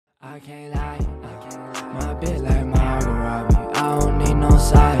I can't lie, my bitch like Margot Robbie. I don't need no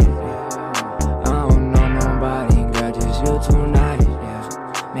side. I don't know nobody, girl, just you tonight.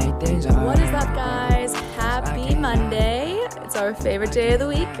 Yeah, make things alright. What is up, guys? Happy Monday. It's our favorite day of the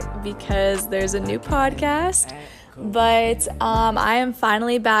week because there's a new podcast. But I am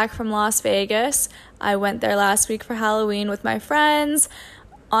finally back from Las Vegas. I went there last week for Halloween with my friends.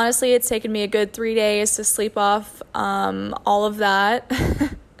 Honestly, it's taken me a good 3 days to sleep off all of that.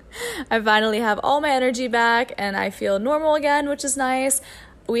 I finally have all my energy back and I feel normal again, which is nice.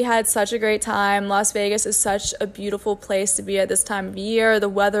 We had such a great time. Las Vegas is such a beautiful place to be at this time of year. The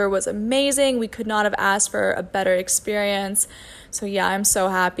weather was amazing. We could not have asked for a better experience. So yeah, I'm so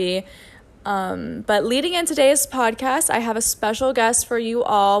happy. But leading in today's podcast, I have a special guest for you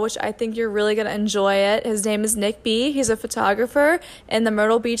all, which I think you're really going to enjoy it. His name is Nick B. He's a photographer in the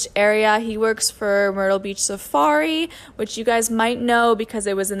Myrtle Beach area. He works for Myrtle Beach Safari, which you guys might know because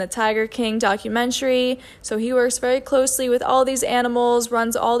it was in the Tiger King documentary. So he works very closely with all these animals,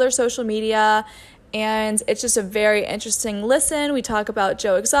 runs all their social media, and it's just a very interesting listen. We talk about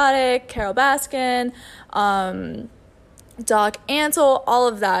Joe Exotic, Carol Baskin, Doc Antle, all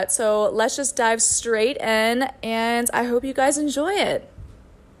of that. So let's just dive straight in, and I hope you guys enjoy it.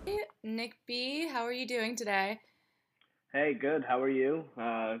 Nick B, how are you doing today? Hey, good. How are you?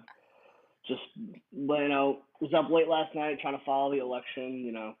 Just, was up late last night trying to follow the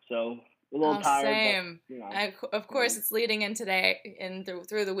election, so a little tired. Same. But, Of course, it's leading in today, and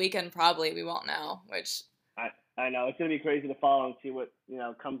through the weekend probably, we won't know, which... I know. It's going to be crazy to follow and see what,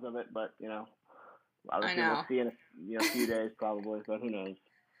 comes of it, but, obviously we'll see in a few days probably, but who knows.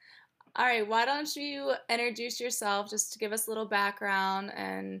 All right, why don't you introduce yourself just to give us a little background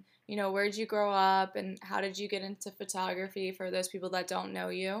and, where'd you grow up and how did you get into photography for those people that don't know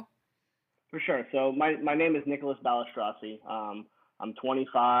you? For sure. So my name is Nicholas Balistrassi. I'm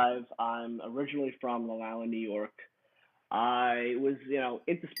 25. I'm originally from Long Island, New York. I was,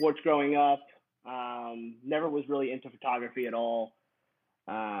 into sports growing up. Never was really into photography at all.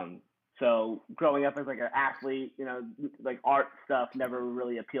 So growing up as like an athlete, like art stuff never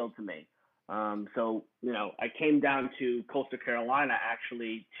really appealed to me. So, I came down to Coastal Carolina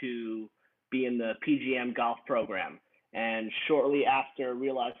actually to be in the PGM golf program. And shortly after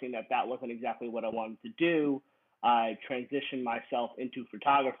realizing that that wasn't exactly what I wanted to do, I transitioned myself into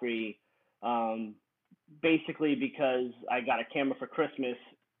photography, basically because I got a camera for Christmas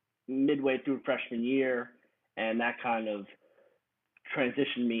midway through freshman year, and that kind of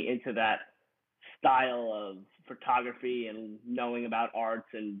transitioned me into that style of photography and knowing about arts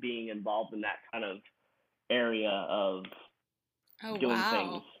and being involved in that kind of area of doing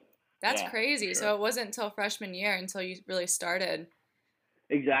things. That's crazy. Sure. So it wasn't until freshman year until you really started.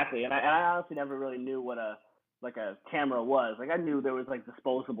 Exactly. And I honestly never really knew what a camera was. Like I knew there was like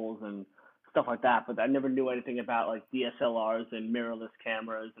disposables and stuff like that, but I never knew anything about like DSLRs and mirrorless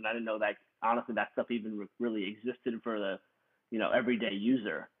cameras, and I didn't know that honestly that stuff even really existed for the everyday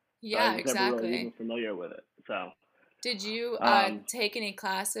user. Yeah, I was never really even familiar with it. So did you take any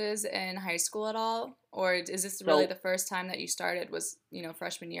classes in high school at all? Or is this really the first time that you started was,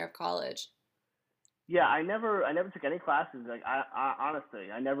 freshman year of college? Yeah, I never took any classes. Like I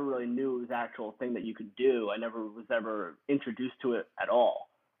honestly, I never really knew it was an actual thing that you could do. I never was ever introduced to it at all.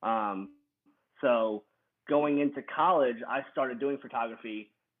 So going into college, I started doing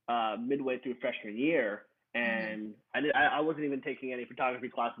photography midway through freshman year, and I wasn't even taking any photography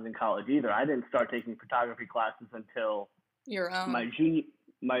classes in college either. I didn't start taking photography classes until your own. I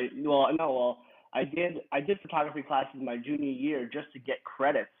did photography classes my junior year just to get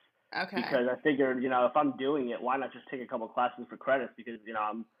credits. Okay. Because I figured, if I'm doing it, why not just take a couple classes for credits? Because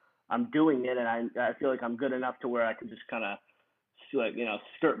I'm doing it, and I feel like I'm good enough to where I can just kind of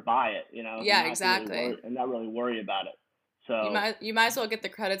skirt by it, Yeah, exactly. And not really worry about it. So you might as well get the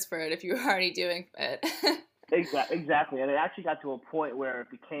credits for it if you're already doing it. Exactly, and it actually got to a point where it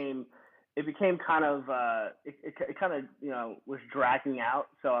became kind of it kind of was dragging out.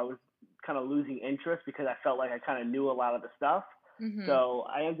 So I was kind of losing interest because I felt like I kind of knew a lot of the stuff. Mm-hmm. So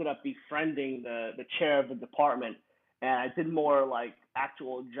I ended up befriending the chair of the department, and I did more like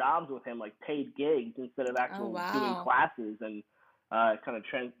actual jobs with him, like paid gigs instead of actual doing classes, and kind of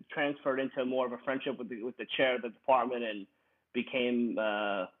transferred into more of a friendship with the chair of the department, and became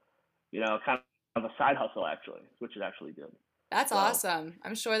kind of a side hustle actually, which is actually good. That's awesome.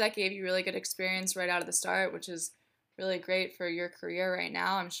 I'm sure that gave you really good experience right out of the start, which is really great for your career right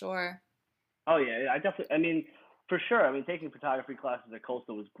now, I'm sure. Oh yeah, I mean, for sure. I mean, taking photography classes at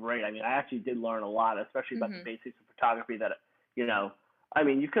Coastal was great. I mean, I actually did learn a lot, especially about the basics of photography that, I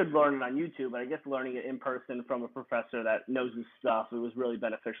mean, you could learn it on YouTube, but I guess learning it in person from a professor that knows his stuff, it was really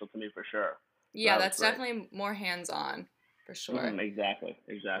beneficial to me for sure. So Yeah, that was that's great. definitely more hands-on for sure. Exactly,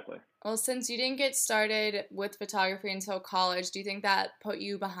 exactly. Well, since you didn't get started with photography until college, do you think that put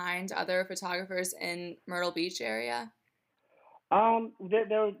you behind other photographers in Myrtle Beach area?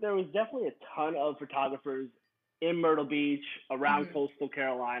 There was definitely a ton of photographers in Myrtle Beach, around Hmm. coastal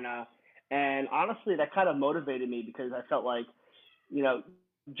Carolina, and honestly, that kind of motivated me because I felt like, you know,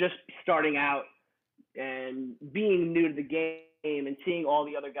 just starting out and being new to the game and seeing all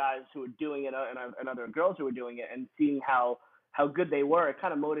the other guys who were doing it and other girls who were doing it and seeing how good they were, it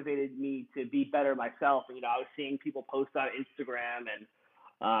kind of motivated me to be better myself. And I was seeing people post on Instagram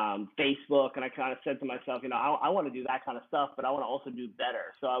and Facebook, and I kind of said to myself, I want to do that kind of stuff, but I want to also do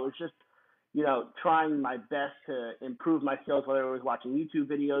better. So I was just, trying my best to improve my skills, whether it was watching YouTube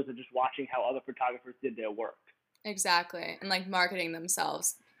videos or just watching how other photographers did their work. Exactly. And like marketing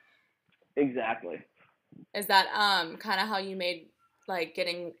themselves. Exactly. Is that kind of how you made like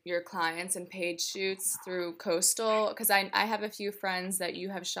getting your clients and paid shoots through Coastal? Because I have a few friends that you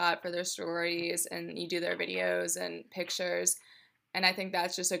have shot for their sororities and you do their videos and pictures. And I think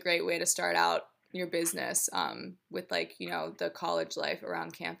that's just a great way to start out your business with like, the college life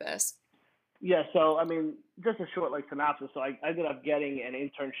around campus. Yeah, so I mean, just a short synopsis. So I ended up getting an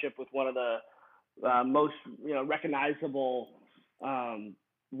internship with one of the most recognizable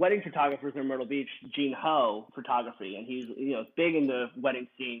wedding photographers in Myrtle Beach, Gene Ho Photography, and he's big in the wedding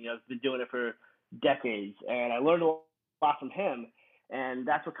scene. He's been doing it for decades, and I learned a lot from him, and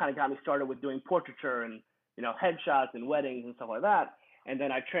that's what kind of got me started with doing portraiture and headshots and weddings and stuff like that. And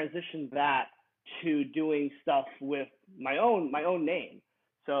then I transitioned that to doing stuff with my own name.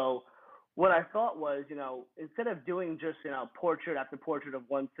 So what I thought was, instead of doing just, portrait after portrait of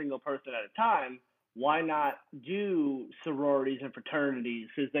one single person at a time, why not do sororities and fraternities?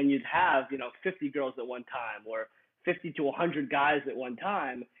 Because then you'd have, 50 girls at one time or 50 to 100 guys at one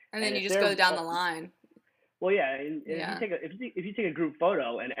time. And then And you if just they're, go down the line. well, yeah, and Yeah. if you take a group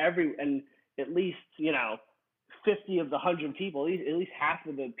photo and at least 50 of the 100 people, at least half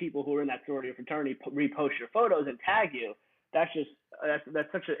of the people who are in that sorority or fraternity repost your photos and tag you. That's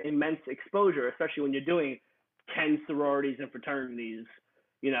such an immense exposure, especially when you're doing 10 sororities and fraternities.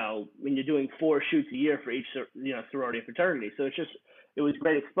 When you're doing 4 shoots a year for each sorority and fraternity. So it was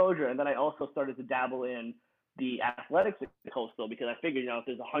great exposure. And then I also started to dabble in the athletics at Coastal because I figured, if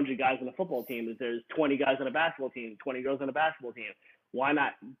there's 100 guys on a football team, if there's 20 guys on a basketball team, 20 girls on a basketball team, why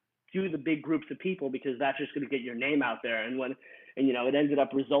not do the big groups of people, because that's just going to get your name out there. And it ended up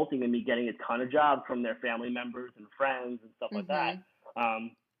resulting in me getting a ton of jobs from their family members and friends and stuff like that. Mm-hmm.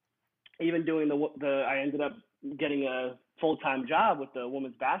 Even doing I ended up getting a full-time job with the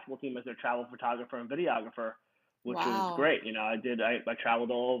women's basketball team as their travel photographer and videographer, which was Wow. great. I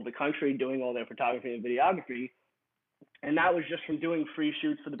traveled all over the country doing all their photography and videography, and that was just from doing free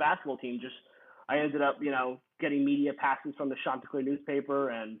shoots for the basketball team. I ended up, getting media passes from the Chanticleer newspaper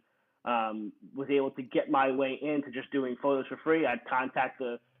and was able to get my way into just doing photos for free. I'd contact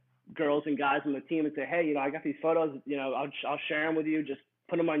the girls and guys on the team and say, hey, I got these photos, I'll share them with you. Just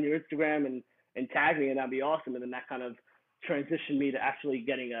put them on your Instagram and tag me, and that'd be awesome. And then that kind of transitioned me to actually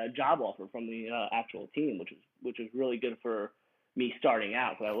getting a job offer from the actual team, which was really good for me starting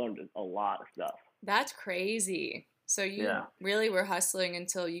out. So I learned a lot of stuff. That's crazy. So you Yeah. really were hustling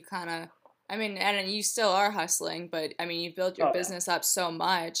until you kind of, and you still are hustling, but you've built your Oh, yeah. business up so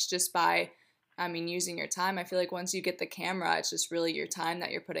much just by, using your time. I feel like once you get the camera, it's just really your time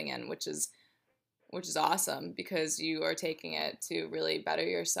that you're putting in, which is awesome because you are taking it to really better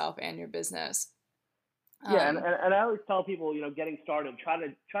yourself and your business. Yeah, and I always tell people, getting started, try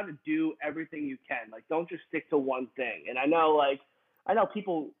to do everything you can. Don't just stick to one thing. And I know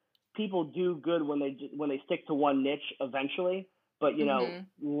people do good when they stick to one niche eventually, but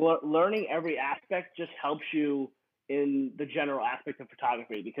Mm-hmm. learning every aspect just helps you in the general aspect of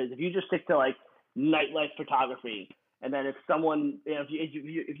photography. Because if you just stick to nightlife photography, and then if someone,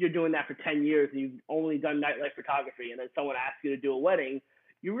 if you're doing that for 10 years and you've only done nightlife photography, and then someone asks you to do a wedding,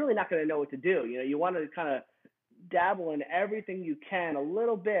 you're really not going to know what to do. You want to kind of dabble in everything you can, a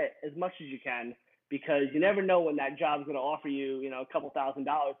little bit, as much as you can, because you never know when that job's going to offer you, a couple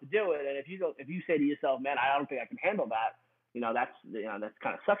 $1,000s to do it. And if you say to yourself, man, I don't think I can handle that, that's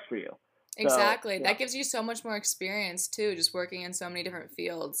kind of sucks for you. Exactly. So, That gives you so much more experience too, just working in so many different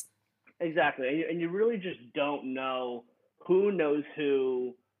fields. exactly. And you really just don't know who knows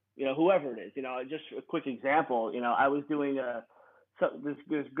who, whoever it is. Just a quick example, I was doing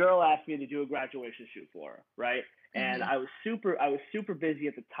this girl asked me to do a graduation shoot for her, right? And Mm-hmm. I was super busy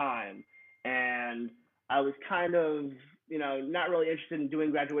at the time, and I was kind of not really interested in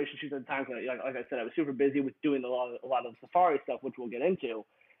doing graduation shoots at the time. Like I said, I was super busy with doing a lot of safari stuff, which we'll get into.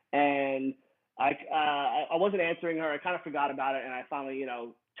 And I wasn't answering her. I kind of forgot about it, and I finally,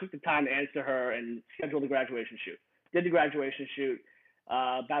 took the time to answer her and scheduled the graduation shoot. Did the graduation shoot.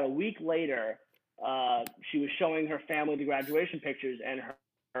 About a week later, she was showing her family the graduation pictures, and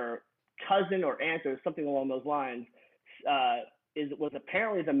her cousin or aunt or something along those lines was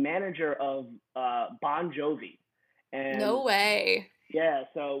apparently the manager of Bon Jovi. And no way. Yeah,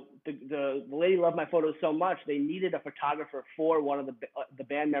 so the lady loved my photos so much they needed a photographer for one of the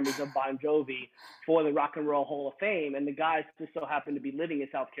band members of Bon Jovi for the Rock and Roll Hall of Fame, and the guy just so happened to be living in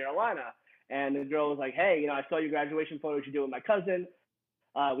South Carolina. And the girl was like, "Hey, I saw your graduation photos you do with my cousin.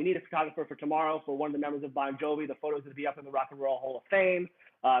 We need a photographer for tomorrow for one of the members of Bon Jovi. The photos will be up in the Rock and Roll Hall of Fame.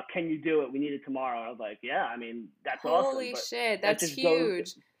 Can you do it? We need it tomorrow." And I was like, "Yeah, I mean, that's awesome." Holy shit, that's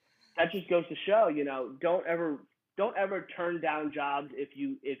huge. That just goes to show, don't ever turn down jobs if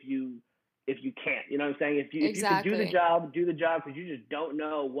you can't. You know what I'm saying? If you can do the job because you just don't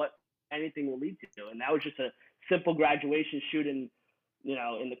know what anything will lead to. And that was just a simple graduation shoot in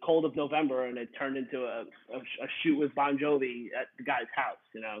the cold of November, and it turned into a shoot with Bon Jovi at the guy's house,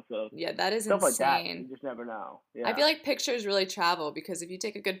 so yeah, that is stuff insane. Like that, you just never know. Yeah. I feel like pictures really travel, because if you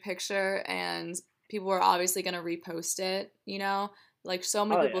take a good picture and people are obviously going to repost it, like so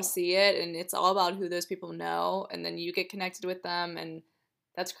many people see it, and it's all about who those people know, and then you get connected with them, and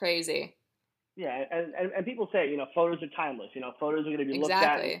that's crazy. Yeah, and people say, photos are timeless. Photos are going to be looked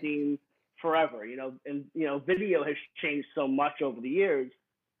at and seen forever. And video has changed so much over the years.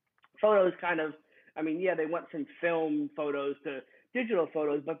 Photos kind of, they went from film photos to digital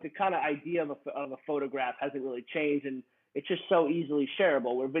photos, but the kind of idea of a photograph hasn't really changed, and it's just so easily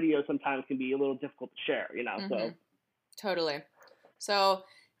shareable. Where video sometimes can be a little difficult to share. So totally. So,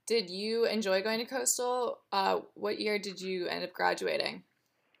 did you enjoy going to Coastal? What year did you end up graduating?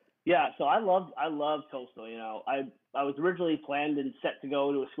 Yeah, so I loved Coastal. I was originally planned and set to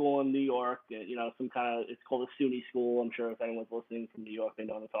go to a school in New York. Some kind of, it's called a SUNY school. I'm sure if anyone's listening from New York, they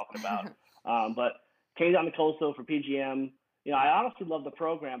know what I'm talking about. But came down to Coastal for PGM. I honestly loved the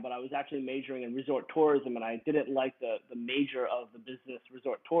program, but I was actually majoring in resort tourism, and I didn't like the major of the business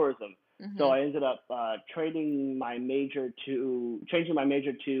resort tourism. Mm-hmm. So I ended up changing my major to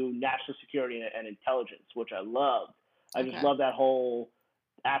national security and intelligence, which I loved. I just love that whole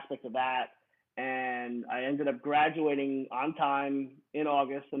aspect of that. And I ended up graduating on time in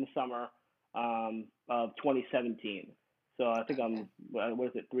August in the summer of 2017. So I think I'm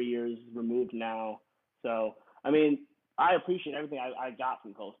 3 years removed now. So, I appreciate everything I got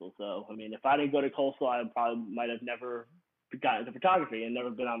from Coastal. So, if I didn't go to Coastal, I probably might have never gotten into photography and never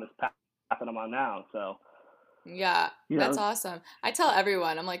been on this path that I'm on now. So, yeah, that's awesome. I tell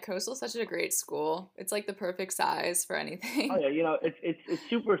everyone, I'm like, Coastal's such a great school. It's like the perfect size for anything. Oh yeah, it's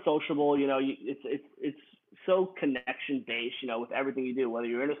super sociable. It's so connection based. With everything you do, whether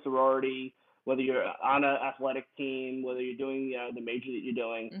you're in a sorority, whether you're on an athletic team, whether you're doing the major that you're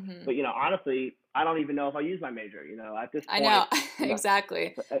doing. Mm-hmm. But honestly, I don't even know if I use my major. At this point, I know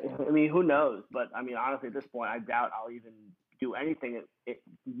exactly. Who knows? But honestly, at this point, I doubt I'll even do anything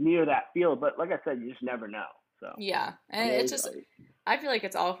near that field. But like I said, you just never know. So yeah, and it's just, I feel like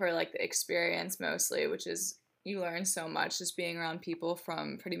it's all for like the experience mostly, which is you learn so much just being around people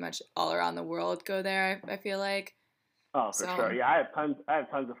from pretty much all around the world go there. I feel like. Oh, for sure. Yeah, I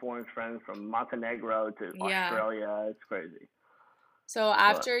have tons of foreign friends from Montenegro to Australia. It's crazy. So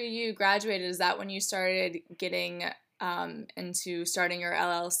after you graduated, is that when you started getting into starting your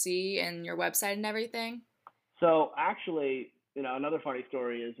LLC and your website and everything? So actually, another funny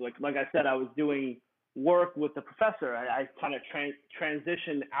story is like I said, I was doing work with the professor. I kind of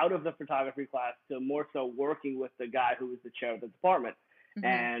transitioned out of the photography class to more so working with the guy who was the chair of the department. Mm-hmm.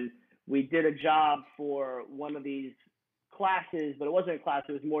 And we did a job for one of these classes, but it wasn't a class.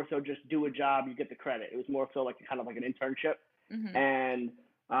 It was more so just do a job, you get the credit. It was more so like kind of like an internship. Mm-hmm. And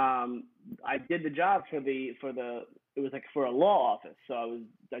I did the job it was like for a law office. So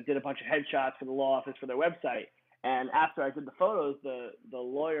I did a bunch of headshots for the law office for their website. And after I did the photos, the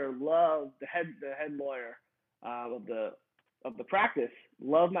lawyer loved the head lawyer of the practice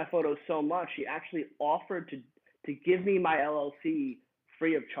loved my photos so much he actually offered to give me my LLC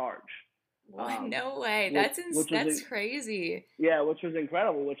free of charge. No way. That's crazy. Yeah, which was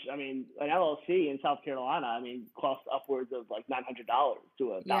incredible. Which an LLC in South Carolina, costs upwards of like $900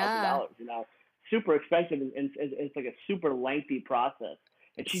 to $1,000. Super expensive, and it's like a super lengthy process.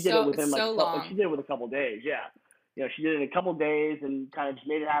 And she did it within she did it with a couple of days. Yeah. She did it in a couple of days and kind of just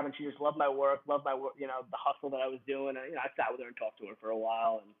made it happen. She just loved my work, the hustle that I was doing. And, I sat with her and talked to her for a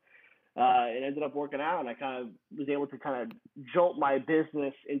while. it ended up working out, and I kind of was able to kind of jolt my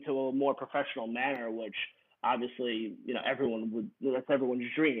business into a more professional manner, which obviously, that's everyone's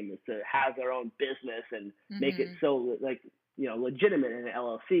dream, is to have their own business and make it so like, legitimate in an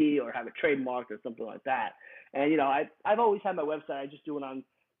LLC or have it trademarked or something like that. And, I've always had my website. I just do it on,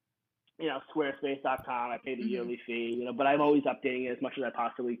 Squarespace.com. I pay the yearly fee, but I'm always updating it as much as I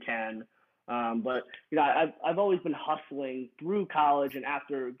possibly can. But I've always been hustling through college and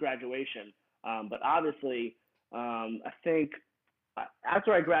after graduation. But obviously, I think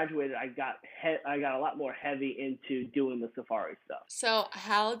after I graduated, I got a lot more heavy into doing the safari stuff. So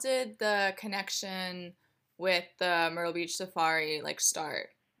how did the connection with the Myrtle Beach Safari start?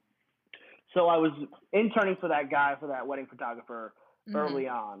 So I was interning for that wedding photographer early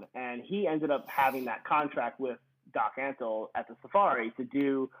on, and he ended up having that contract with Doc Antle at the safari to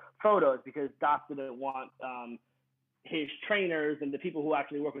do photos, because Doc didn't want his trainers and the people who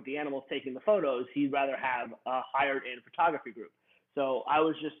actually work with the animals taking the photos. He'd rather have a hired-in photography group. So I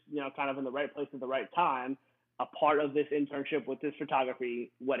was just, kind of in the right place at the right time, a part of this internship with this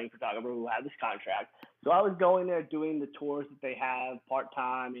wedding photographer who had this contract. So I was going there doing the tours that they have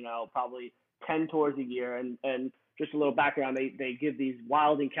part-time, probably 10 tours a year. And just a little background, they give these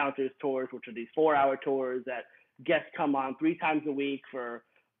Wild Encounters tours, which are these 4-hour tours that guests come on 3 times a week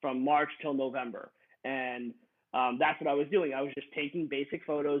from March till November. And that's what I was doing. I was just taking basic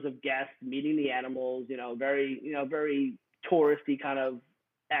photos of guests, meeting the animals, very touristy kind of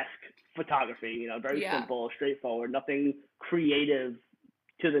esque photography, very simple, straightforward, nothing creative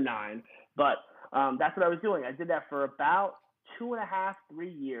to the nine. But that's what I was doing. I did that for about 2.5, 3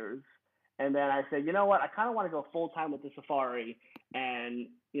 years. And then I said, you know what, I kind of want to go full time with the safari, and,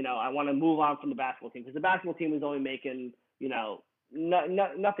 I want to move on from the basketball team, because the basketball team was only making,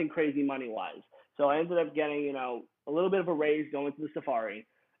 nothing crazy money wise. So I ended up getting, a little bit of a raise going to the safari.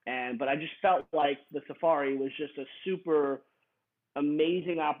 But I just felt like the safari was just a super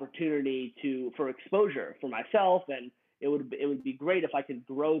amazing opportunity for exposure for myself. And it would be great if I could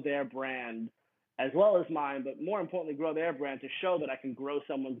grow their brand as well as mine, but more importantly, grow their brand to show that I can grow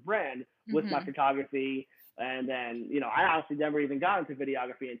someone's brand with my photography. And then, I honestly never even got into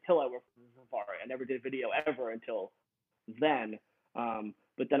videography until I worked with the safari. I never did video ever until then.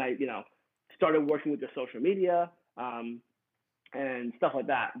 But then I, started working with the social media and stuff like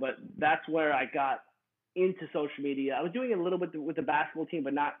that. But that's where I got into social media. I was doing it a little bit with the basketball team,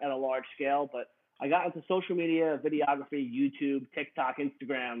 but not at a large scale. But I got into social media, videography, YouTube, TikTok,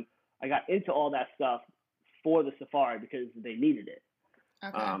 Instagram. I got into all that stuff for the safari because they needed it.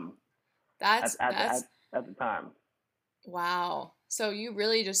 Okay. That's at the time. Wow. So you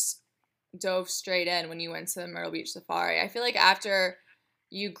really just dove straight in when you went to the Myrtle Beach Safari. I feel like after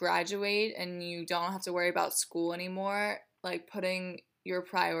you graduate and you don't have to worry about school anymore, putting your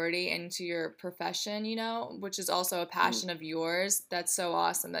priority into your profession, which is also a passion of yours, that's so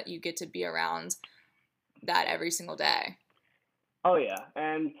awesome that you get to be around that every single day. Oh, yeah.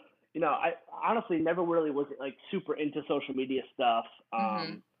 And, I honestly never really was super into social media stuff.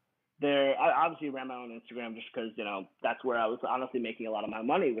 I obviously ran my own Instagram just because, that's where I was honestly making a lot of my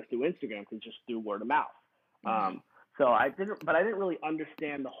money, was through Instagram, because just through word of mouth. So I didn't really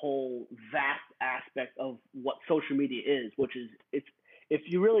understand the whole vast aspect of what social media is, which is, if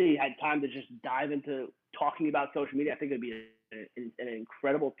you really had time to just dive into talking about social media, I think it'd be an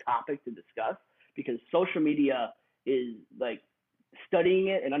incredible topic to discuss, because social media is studying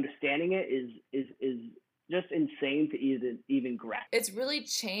it and understanding it is just insane to even grasp. It's really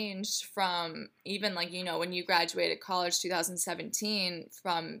changed from even when you graduated college 2017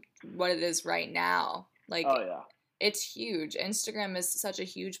 from what it is right now. Oh yeah. It's huge. Instagram is such a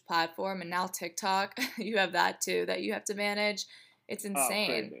huge platform, and now TikTok, you have that too that you have to manage. It's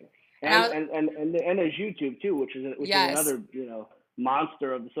insane. Oh, and there's YouTube too, which is another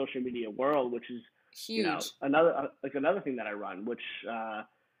monster of the social media world, which is huge. Another thing that I run, which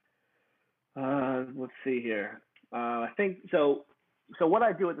let's see here. I think so. So what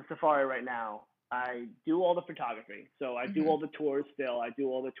I do at the safari right now, I do all the photography. So I do all the tours still. I do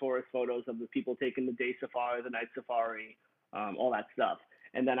all the tourist photos of the people taking the day safari, the night safari, all that stuff.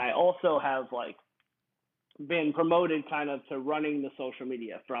 And then I also have been promoted kind of to running the social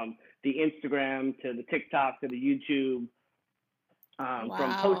media, from the Instagram to the TikTok to the YouTube,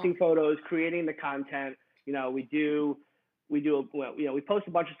 from posting photos, creating the content. We post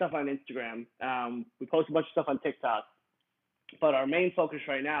a bunch of stuff on Instagram. We post a bunch of stuff on TikTok. But our main focus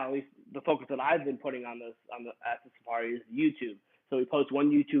right now, at least the focus that I've been putting at the safari, is YouTube. So we post one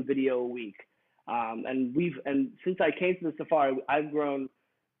YouTube video a week. And since I came to the safari, I've grown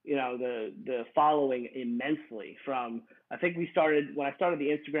the following immensely. From, I think when I started the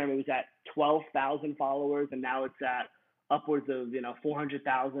Instagram, it was at 12,000 followers, and now it's at upwards of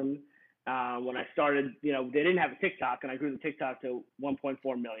 400,000. When I started, they didn't have a TikTok, and I grew the TikTok to 1.4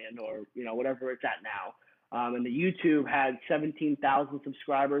 million, or whatever it's at now. And the YouTube had 17,000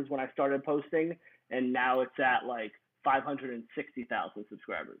 subscribers when I started posting, and now it's at like 560,000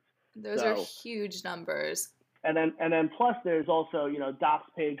 subscribers. Those are huge numbers. And then plus there's also Doc's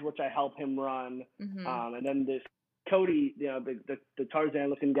page, which I help him run. And then there's Cody, the Tarzan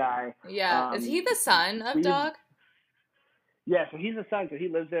looking guy. Yeah, is he the son of Doc? Yeah, so he's the son. So he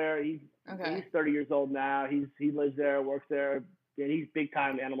lives there. He's 30 years old now. He lives there, works there. And he's big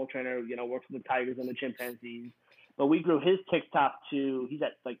time animal trainer. Works with the tigers and the chimpanzees. But we grew his TikTok to, he's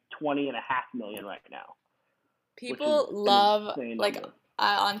at like 20.5 million right now. People love, like,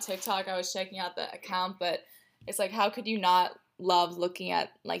 on TikTok, I was checking out the account, but it's like, how could you not love looking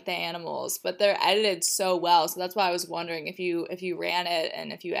at like the animals? But they're edited so well, so that's why I was wondering if you ran it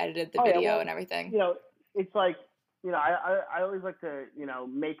and if you edited the video and everything. It's like, I always like to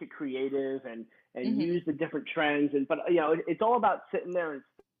make it creative and use the different trends, but it's all about sitting there and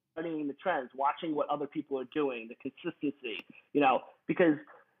studying the trends, watching what other people are doing, the consistency, because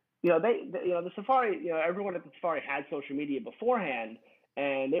the safari, everyone at the safari had social media beforehand,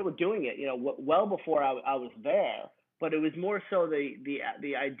 and they were doing it, well before I was there. But it was more so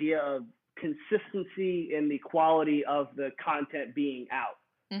the idea of consistency in the quality of the content being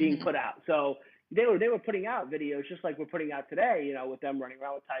put out. So they were putting out videos just like we're putting out today, with them running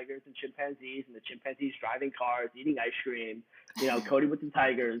around with tigers and chimpanzees, and the chimpanzees driving cars, eating ice cream, Cody with the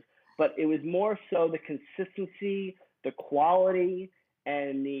tigers. But it was more so the consistency, the quality,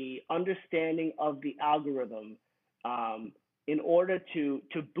 and the understanding of the algorithm, in order to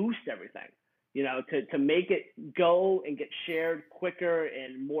boost everything, to make it go and get shared quicker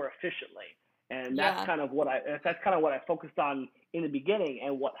and more efficiently. And that's kind of what I focused on in the beginning.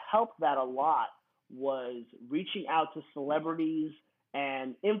 And what helped that a lot was reaching out to celebrities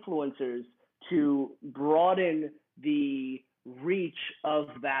and influencers to broaden the reach of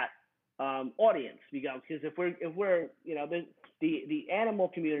that audience. Because if we're the animal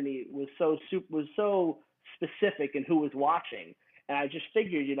community was so specific in who was watching, and I just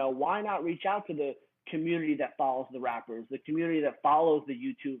figured, why not reach out to the community that follows the rappers, the community that follows the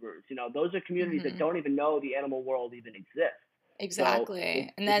YouTubers. Those are communities that don't even know the animal world even exists. Exactly.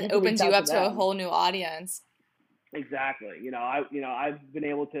 So and that opens you up to a whole new audience. Exactly. I've been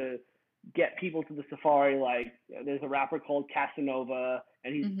able to get people to the safari. Like, there's a rapper called Casanova,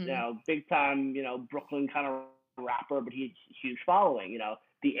 and he's big time, Brooklyn kind of rapper, but he's huge following.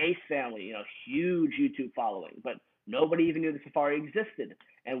 The Ace family, huge YouTube following, but nobody even knew the safari existed.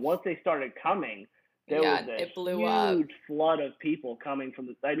 And once they started coming, there was a huge flood of people coming from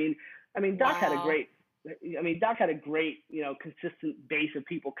the. I mean, Doc had a great. Doc had a great, consistent base of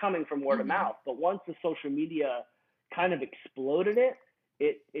people coming from word of mouth. But once the social media kind of exploded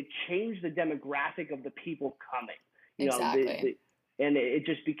it changed the demographic of the people coming. Exactly. And it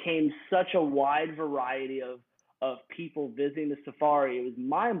just became such a wide variety of people visiting the safari. It was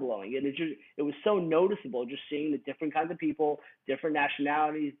mind blowing, and it was so noticeable just seeing the different kinds of people, different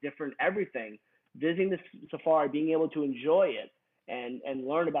nationalities, different everything, visiting the safari, being able to enjoy it and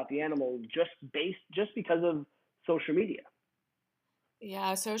learn about the animals just because of social media.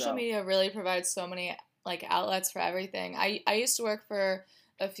 Yeah, social media really provides so many like outlets for everything. I used to work for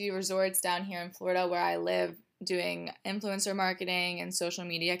a few resorts down here in Florida where I live, doing influencer marketing and social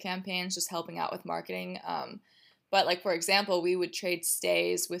media campaigns, just helping out with marketing. But like, for example, we would trade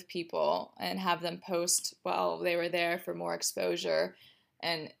stays with people and have them post while they were there for more exposure.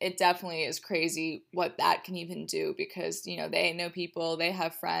 And it definitely is crazy what that can even do, because, they know people, they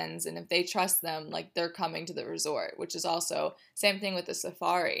have friends, and if they trust them, like, they're coming to the resort, which is also same thing with the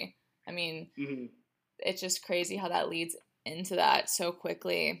safari. I mean, it's just crazy how that leads into that so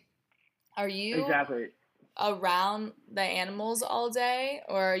quickly. Are you around the animals all day,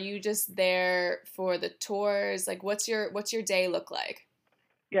 or are you just there for the tours? Like, what's your day look like?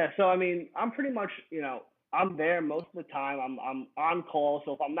 Yeah, so I'm pretty much, I'm there most of the time. I'm on call,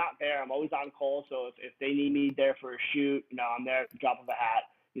 so if I'm not there, I'm always on call. So if they need me there for a shoot, I'm there at the drop of a hat.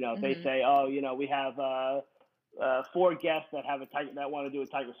 If they say, we have 4 guests that have that want to do a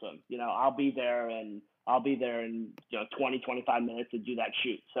tiger swim, I'll be there in 20, 25 minutes to do that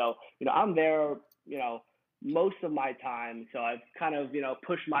shoot. So I'm there, most of my time. So I've kind of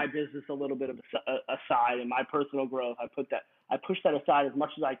pushed my business a little bit aside, and my personal growth. I push that aside as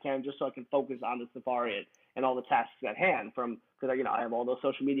much as I can, just so I can focus on the safari and all the tasks at hand. Because I have all those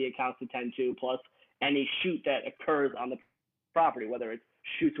social media accounts to tend to, plus any shoot that occurs on the property, whether it's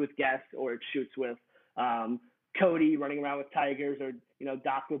shoots with guests, or it shoots with Cody running around with tigers, or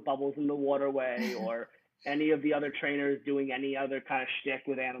Doc with bubbles in the waterway, or any of the other trainers doing any other kind of shtick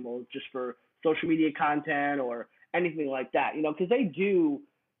with animals just for social media content or anything like that. Because they do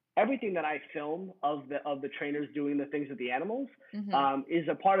everything that I film of the trainers doing the things with the animals is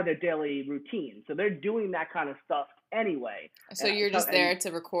a part of their daily routine. So they're doing that kind of stuff anyway. So you're just there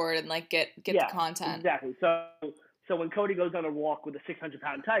to record and like get the content. Exactly. So when Cody goes on a walk with a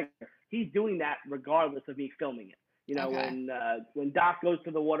 600-pound tiger, he's doing that regardless of me filming it. When Doc goes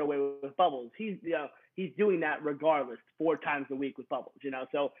to the waterway with Bubbles, he's doing that regardless 4 times a week with Bubbles.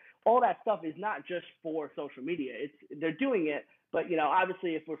 So all that stuff is not just for social media. They're doing it, but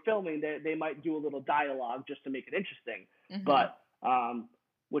obviously if we're filming, they might do a little dialogue just to make it interesting. But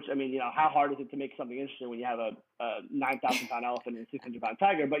which, I mean, how hard is it to make something interesting when you have a 9,000-pound elephant and a 600-pound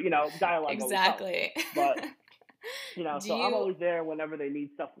tiger? But dialogue exactly. Always helps. But so I'm always there whenever they need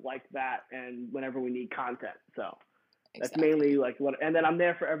stuff like that, and whenever we need content. So that's mainly like what. And then I'm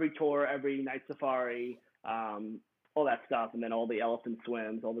there for every tour, every night safari, all that stuff, and then all the elephant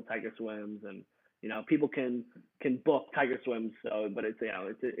swims, all the tiger swims, and people can book tiger swims. So, but it's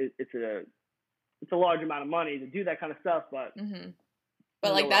it's a large amount of money to do that kind of stuff, but.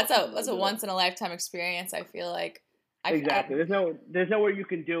 But like that's a once in a lifetime experience. I feel like. Exactly. There's nowhere you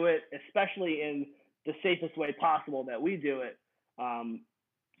can do it, especially in the safest way possible that we do it.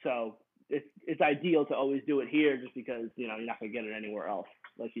 So it's ideal to always do it here, just because you're not gonna get it anywhere else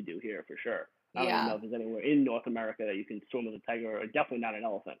like you do here for sure. I don't even know if there's anywhere in North America that you can swim with a tiger, or definitely not an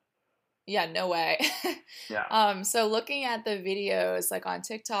elephant. Yeah, no way. Yeah. So looking at the videos like on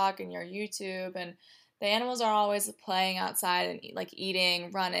TikTok and your YouTube, and the animals are always playing outside and like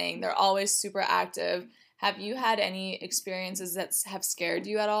eating, running. They're always super active. Have you had any experiences that have scared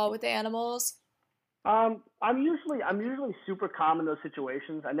you at all with the animals? I'm usually super calm in those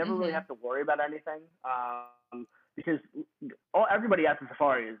situations. I never really have to worry about anything, because everybody at the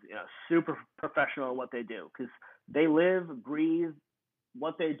safari is super professional in what they do, because they live, breathe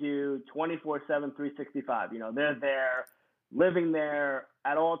what they do 24/7, 365. They're there, living there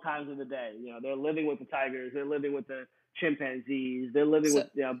at all times of the day. They're living with the tigers, they're living with the chimpanzees, they're living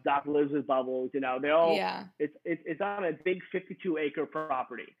with Doc lives with Bubbles. They're all it's on a big 52-acre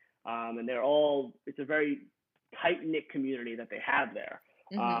property. And it's a very tight-knit community that they have there.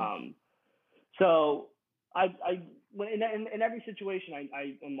 So in every situation,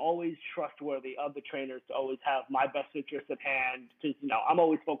 I am always trustworthy of the trainers to always have my best interest at hand, because I'm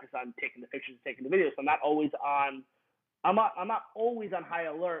always focused on taking the pictures, taking the videos. So I'm not always on high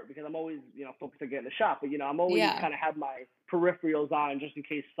alert, because I'm always focused on getting the shot. But I'm always kind of have my peripherals on just in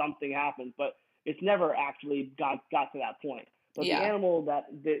case something happens. But it's never actually got to that point. But the animal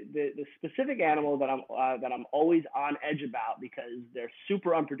the specific animal that I'm always on edge about, because they're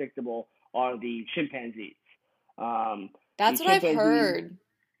super unpredictable, are the chimpanzees. That's what I've heard,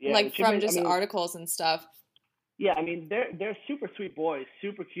 like from just articles and stuff. Yeah, I mean they're super sweet boys,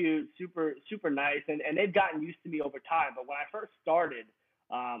 super cute, super nice, and they've gotten used to me over time. But when I first started,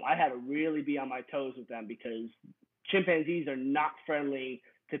 I had to really be on my toes with them, because chimpanzees are not friendly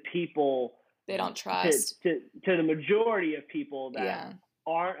to people. They don't trust to the majority of people that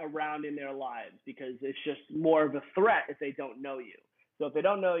aren't around in their lives, because it's just more of a threat if they don't know you. So if they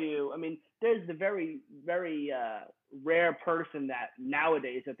don't know you, I mean, there's the very, very rare person that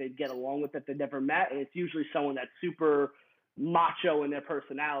nowadays that they get along with that they never met, and it's usually someone that's super macho in their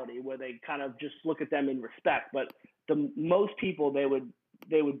personality, where they kind of just look at them in respect. But most people they would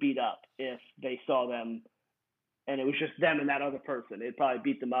beat up if they saw them, and it was just them and that other person. They'd probably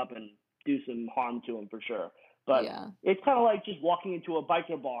beat them up and do some harm to them for sure. But it's kind of like just walking into a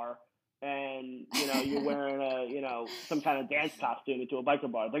biker bar, and you're wearing some kind of dance costume into a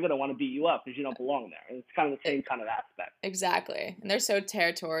biker bar. They're gonna want to beat you up because you don't belong there. And it's kind of the same kind of aspect. Exactly, and they're so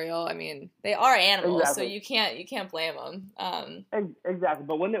territorial. I mean, they are animals, so you can't blame them. Exactly,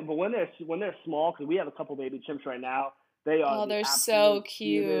 but when they're small, because we have a couple baby chimps right now, they are. Oh, they're so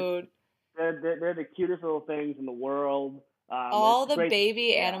cute. Cutest. They're the cutest little things in the world. All the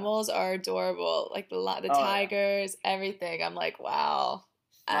baby animals are adorable, like the tigers, everything. I'm like, wow.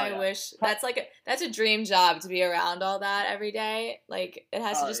 I wish that's a dream job, to be around all that every day. Like, it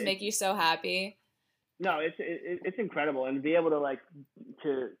has to just make you so happy. No, it's incredible, and to be able to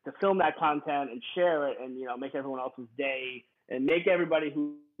to film that content and share it, and make everyone else's day, and make everybody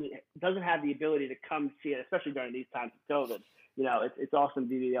who doesn't have the ability to come see it, especially during these times of COVID. It's awesome to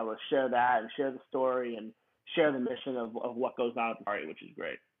be able to share that and share the story and share the mission of what goes on at the party, which is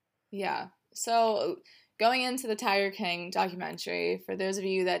great. Yeah. So going into the Tiger King documentary, for those of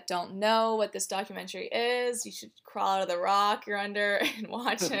you that don't know what this documentary is, you should crawl out of the rock you're under and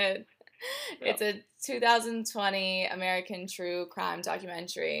watch it. Yeah. It's a 2020 American true crime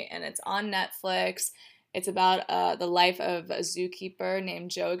documentary, and it's on Netflix. It's about the life of a zookeeper named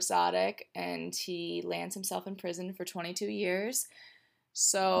Joe Exotic, and he lands himself in prison for 22 years.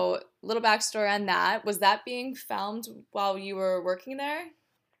 So, little backstory on that. Was that being filmed while you were working there?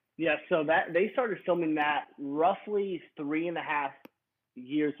 Yeah, so that they started filming that roughly 3.5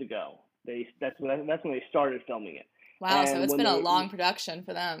 years ago. That's when they started filming it. Wow, so And it's when been a they long production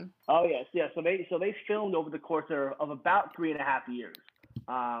for them. Oh yes, yeah. So they filmed over the course of about 3.5 years.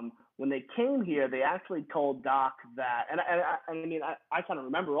 When they came here, they actually told Doc that, and I mean I kind of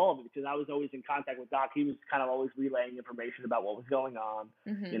remember all of it because I was always in contact with Doc. He was kind of always relaying information about what was going on,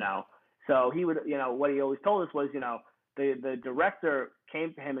 Mm-hmm. you know. So he would, what he always told us was, the director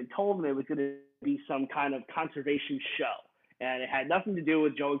came to him and told him it was going to be some kind of conservation show, and it had nothing to do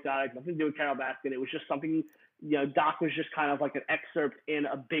with Joe Exotic, nothing to do with Carole Baskin. It was just something. Doc was just kind of like an excerpt in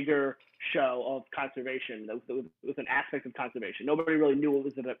a bigger show of conservation with an aspect of conservation. Nobody really knew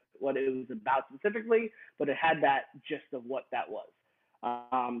what it was about specifically, but it had that gist of what that was.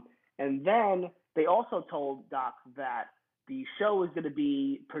 And then they also told Doc that the show was going to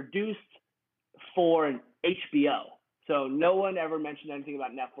be produced for an HBO. So no one ever mentioned anything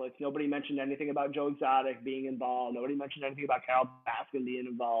about Netflix. Nobody mentioned anything about Joe Exotic being involved. Nobody mentioned anything about Carole Baskin being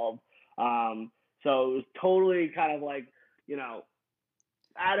involved. So it was totally kind of like,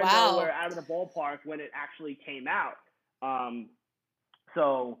 out of nowhere, out of the ballpark when it actually came out.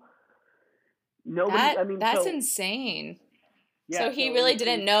 So nobody, that's insane. Yeah, so he really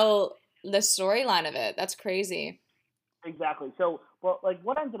didn't know the storyline of it. That's crazy. Exactly. So,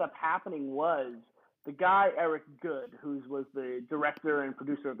 what ended up happening was the guy, Eric Good, who was the director and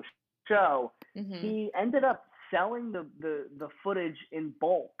producer of the show, Mm-hmm. he ended up selling the footage in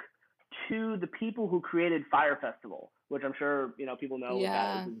bulk to the people who created Fyre Festival, which I'm sure people know what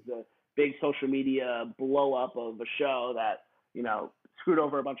that is. It's a big social media blow up of a show that screwed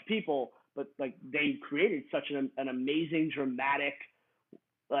over a bunch of people, but they created such an amazing, dramatic,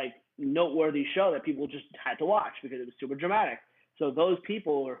 noteworthy show that people just had to watch because it was super dramatic. So those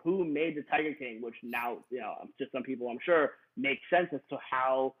people are who made the Tiger King, which now to some people I'm sure makes sense as to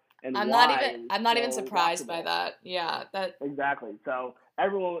how and I'm why. I'm not even surprised by that. Yeah, that exactly. So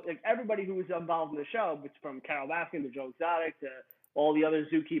everybody who was involved in the show, from Carole Baskin to Joe Exotic to all the other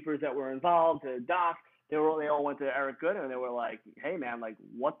zookeepers that were involved to Doc, they all went to Eric Good and they were like, "Hey man,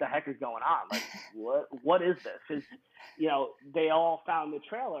 what the heck is going on? What is this?" Because they all found the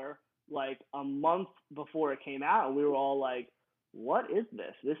trailer a month before it came out, and we were all like, "What is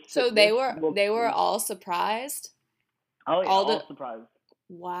this?" So they were all surprised. Oh yeah, all surprised.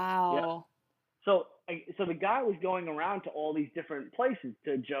 Wow. Yeah. So the guy was going around to all these different places,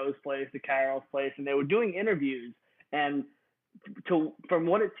 to Joe's place, to Carole's place, and they were doing interviews. And from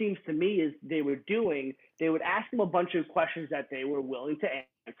what it seems to me is they would ask him a bunch of questions that they were willing to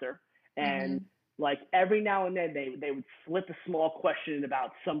answer. And every now and then they would slip a small question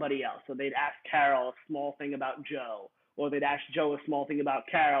about somebody else. So they'd ask Carole a small thing about Joe, or they'd ask Joe a small thing about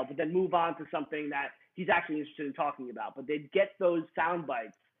Carole, but then move on to something that he's actually interested in talking about. But they'd get those sound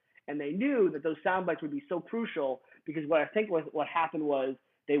bites, and they knew that those sound bites would be so crucial because what happened was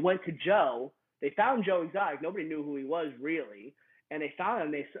they went to Joe. They found Joe Exotic. Nobody knew who he was really, and they found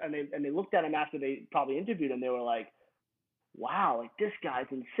him. And they looked at him after they probably interviewed him. They were like, "Wow, this guy's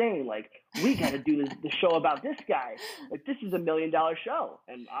insane. We got to do the show about this guy. This is $1 million show."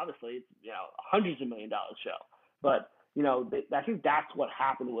 And obviously, it's hundreds of $1 million show. But I think that's what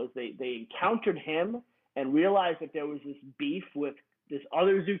happened was they encountered him and realized that there was this beef with this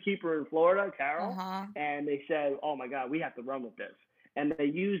other zookeeper in Florida, Carole, and they said, "Oh my God, we have to run with this." And they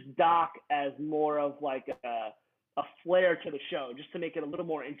used Doc as more of a flair to the show, just to make it a little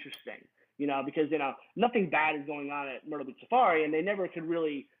more interesting, because nothing bad is going on at Myrtle Beach Safari, and they never could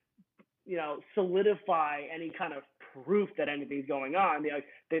really, solidify any kind of proof that anything's going on.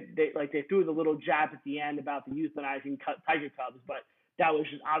 They threw the little jab at the end about the euthanizing tiger cubs, but that was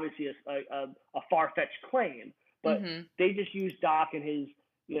just obviously a far-fetched claim. But they just used Doc and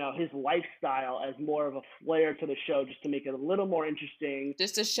his lifestyle as more of a flair to the show, just to make it a little more interesting.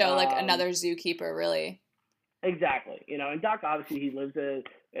 Just to show another zookeeper, really. Exactly. And Doc, obviously he lives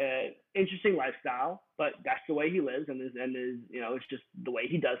a interesting lifestyle, but that's the way he lives, and it's just the way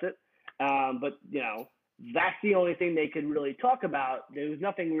he does it. But that's the only thing they could really talk about. There was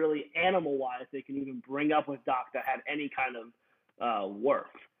nothing really animal-wise they can even bring up with Doc that had any kind of worth.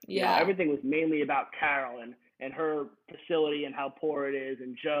 Yeah. Everything was mainly about Carole and her facility and how poor it is,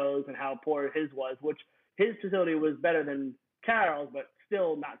 and Joe's and how poor his was, which his facility was better than Carol's, but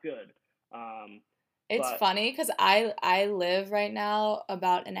still not good. It's But funny because I live right now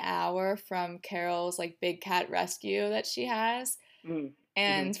about an hour from Carol's like big cat rescue that she has. mm, hmm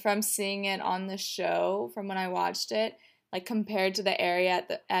And from seeing it on the show, from when I watched it, like compared to the area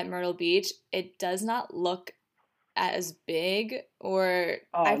at Myrtle Beach, it does not look as big. Or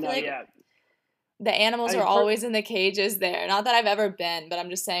oh I feel no, like yeah. the animals I are mean, always in the cages there. Not that I've ever been, but I'm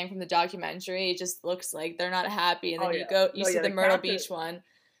just saying from the documentary, it just looks like they're not happy. And oh then yeah, you no, see yeah. the The Myrtle cats are Beach one,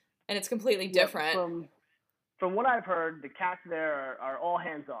 and it's completely yeah. different. From what I've heard, the cats there are all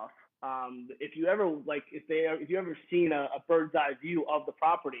hands off. If you ever if you ever seen a bird's eye view of the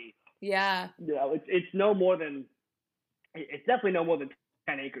property, Yeah. you know, it's no more than it's definitely no more than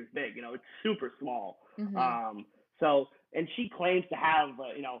 10 acres big. You know, it's super small. Hmm. Um, so and she claims to have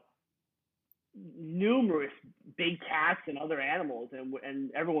you know, numerous big cats and other animals,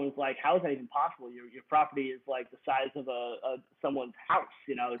 and everyone's like, how is that even possible? Your property is like the size of a someone's house.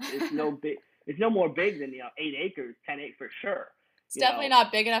 You know, it's no big. It's no more big than, you know, 8 acres, 10 acres for sure. It's You definitely know,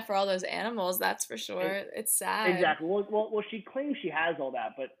 not big enough for all those animals, that's for and sure. It's sad. exactly. Well, she claims she has all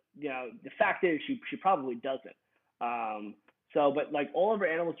that, but you know, the fact is she probably doesn't. Um, but like all of her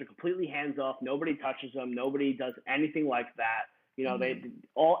animals are completely hands off. Nobody touches them. Nobody does anything like that. You know, Hmm. they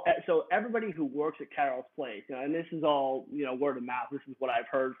all. So everybody who works at Carol's Place, you know, and this is all, you know, word of mouth. This is what I've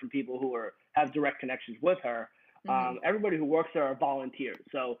heard from people who have direct connections with her. Hmm. Everybody who works there are volunteers.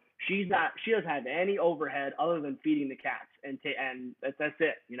 So she doesn't have any overhead other than feeding the cats, and that's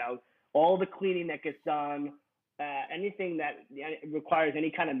it. You know, all the cleaning that gets done, anything that requires any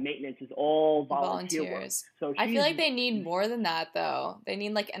kind of maintenance is all volunteer work. Volunteers. So I feel like they need more than that, though. They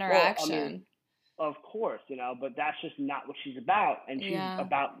need like well, I mean, interaction. of course, you know, but that's just not what she's about, and she's Yeah.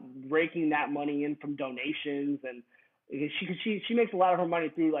 about raking that money in from donations, and she makes a lot of her money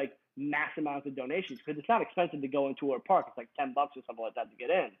through like mass amounts of donations, because it's not expensive to go into her park. It's like $10 or something like that to get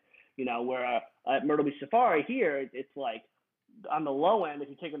in. You know, where at Myrtle Beach Safari here, it's like on the low end, if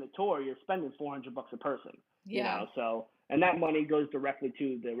you're taking the tour, you're spending $400 a person. You Yeah. know, so and that money goes directly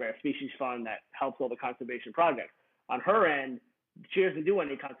to the Rare Species Fund that helps all the conservation projects. On her end, she doesn't do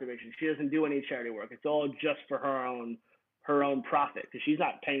any conservation. She doesn't do any charity work. It's all just for her own profit, because she's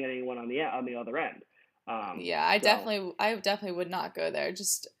not paying anyone on the other end. Yeah, So I definitely would not go there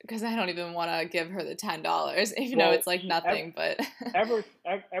just because I don't even want to give her the $10, even though well, it's like nothing, but ever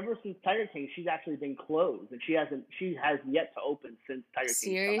since Tiger King, she's actually been closed, and she has yet to open since Tiger King's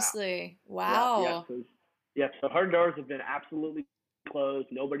come out. seriously. Yeah, yeah. Wow. So her doors have been absolutely closed.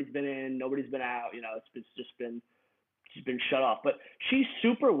 Nobody's been in. Nobody's been out. You know, it's just been she's been shut off. But she's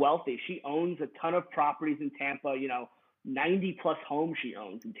super wealthy. She owns a ton of properties in Tampa. You know, 90 plus homes she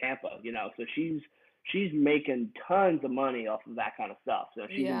owns in Tampa. You know, so she's making tons of money off of that kind of stuff. So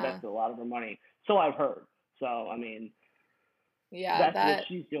she's Yeah. invested a lot of her money. So I've heard. So I mean, Yeah, that's what that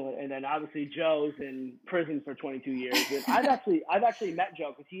she's doing. And then obviously Joe's in prison for 22 years. And I've actually met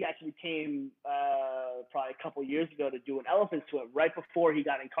Joe, because he actually came probably a couple years ago to do an elephant swim right before he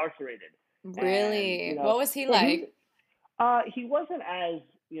got incarcerated. And really. you What know, was he so like? he wasn't as,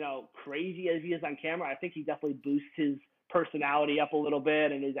 you know, crazy as he is on camera. I think he definitely boosts his personality up a little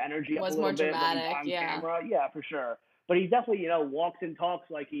bit and his energy up a Was more little bit when he's dramatic, on yeah. camera. Yeah, for sure. But he definitely, you know, walks and talks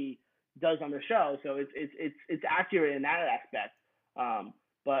like he does on the show. So it's accurate in that aspect.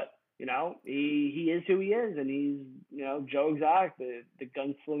 But you know, he is who he is, and he's, you know, Joe Exotic, the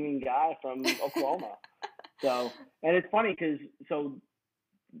gunslinging guy from Oklahoma. So, and it's funny because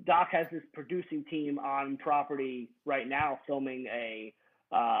Doc has this producing team on property right now filming a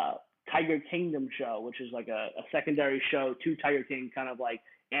Tiger Kingdom show, which is like a secondary show to Tiger King, kind of like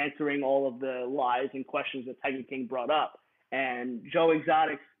answering all of the lies and questions that Tiger King brought up. And Joe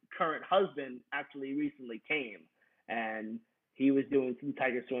Exotic's current husband actually recently came, and he was doing some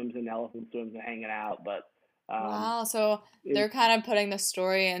tiger swims and elephant swims and hanging out. But Wow, so it, they're kind of putting the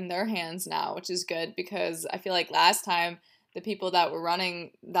story in their hands now, which is good because I feel like last time the people that were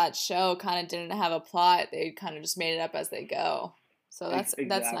running that show kind of didn't have a plot. They kind of just made it up as they go. So that's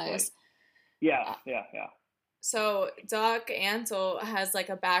exactly. nice. Yeah, Uh, yeah, yeah. So Doc Antle has like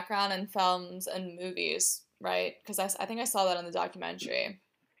a background in films and movies, right? Because I think I saw that in the documentary.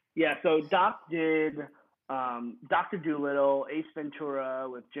 Yeah, so Doc did Doctor Dolittle, Ace Ventura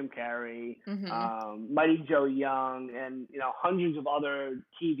with Jim Carrey, Mm-hmm. Mighty Joe Young, and you know, hundreds of other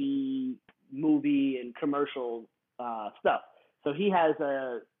TV, movie, and commercial stuff. So he has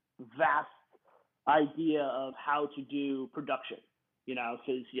a vast idea of how to do production. You know,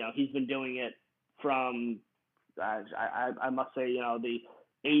 because you know he's been doing it from I must say, you know, the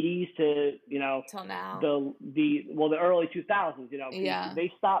 80s to Till now. the early 2000s. Yeah.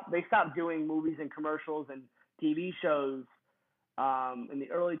 They stopped doing movies and commercials and TV shows in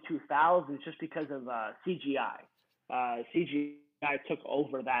the early 2000s just because of CGI. CGI took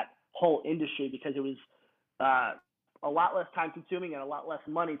over that whole industry because it was a lot less time consuming and a lot less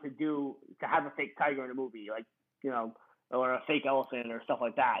money to have a fake tiger in a movie, like or a fake elephant or stuff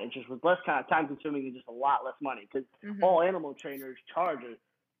like that. It just was less kind of time consuming and just a lot less money because all animal trainers charge a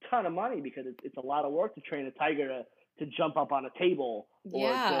ton of money because it's a lot of work to train a tiger to jump up on a table or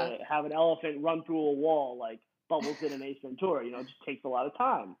to have an elephant run through a wall like Bubbles did in Ace Ventura. It just takes a lot of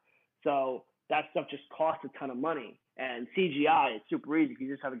time. So that stuff just costs a ton of money. And CGI, it's super easy.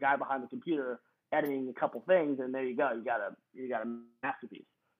 You just have a guy behind the computer editing a couple things, and there you go. You got a masterpiece.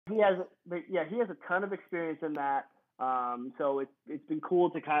 He has a ton of experience in that. So it's been cool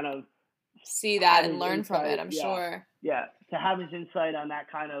to kind of see that and learn from it. I'm sure. Yeah, to have his insight on that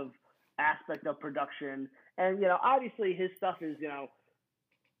kind of aspect of production, and obviously his stuff is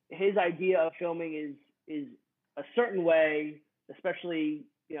his idea of filming is a certain way, especially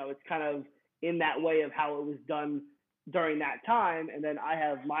it's kind of in that way of how it was done during that time, and then I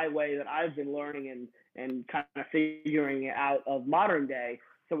have my way that I've been learning and kind of figuring it out of modern day.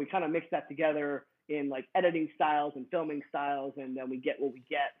 So we kind of mix that together in like editing styles and filming styles, and then we get what we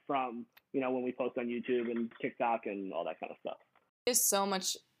get from when we post on YouTube and TikTok and all that kind of stuff. There's so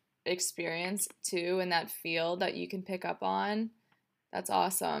much experience too in that field that you can pick up on. That's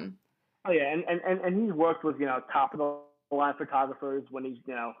awesome. Oh yeah, and he's worked with top of the line photographers when he's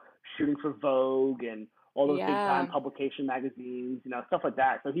shooting for Vogue and all those big time publication magazines, stuff like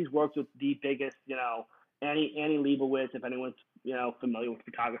that. So he's worked with the biggest, Annie Leibovitz, if anyone's familiar with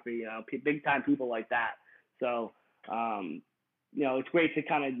photography, big time people like that. So it's great to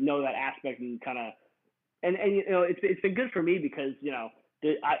kind of know that aspect and kind of and it's been good for me because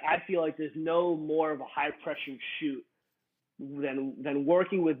I feel like there's no more of a high pressure shoot than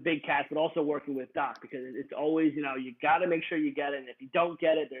working with big cats, but also working with Doc, because it's always you got to make sure you get it. And if you don't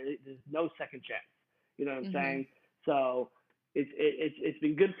get it, there's no second chance. You know what I'm saying? So it's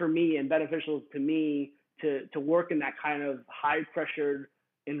been good for me and beneficial to me to work in that kind of high pressured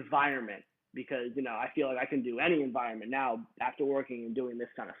environment, because I feel like I can do any environment now after working and doing this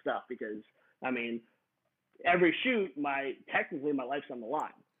kind of stuff, because every shoot technically my life's on the line.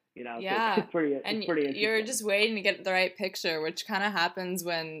 Yeah. So it's pretty interesting. You're just waiting to get the right picture, which kind of happens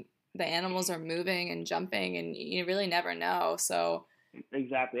when the animals are moving and jumping, and you really never know. So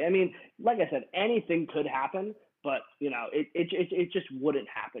exactly. Like I said, anything could happen, but it just wouldn't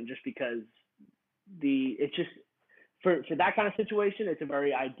happen just because for that kind of situation, it's a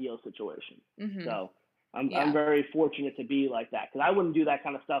very ideal situation. So I'm very fortunate to be like that, because I wouldn't do that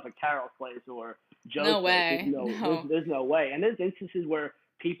kind of stuff at Carol's place or Joe's place. There's no way. And there's instances where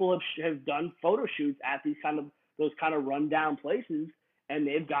people have done photo shoots at those kind of rundown places, and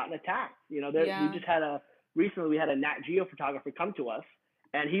they've gotten attacked. Recently we had a Nat Geo photographer come to us,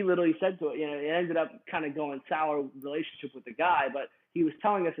 and he literally said to it, it ended up kind of going sour relationship with the guy, but he was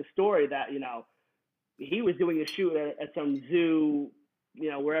telling us a story that, he was doing a shoot at some zoo,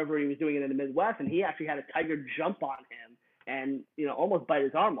 wherever he was doing it in the Midwest, and he actually had a tiger jump on him and, almost bite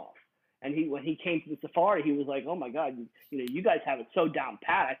his arm off. And when he came to the safari, he was like, "Oh my God, you guys have it so down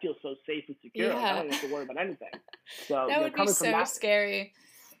pat. I feel so safe and secure. Yeah. Like, I don't have to worry about anything." So that would be so scary.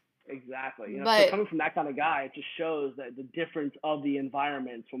 Exactly. So coming from that kind of guy, it just shows that the difference of the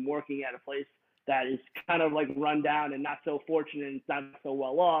environment from working at a place that is kind of like run down and not so fortunate and not so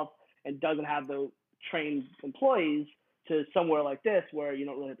well off and doesn't have the trained employees, to somewhere like this where you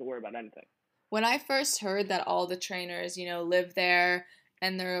don't really have to worry about anything. When I first heard that all the trainers, live there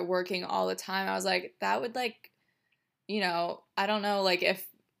and they're working all the time, I was like, that would I don't know, like if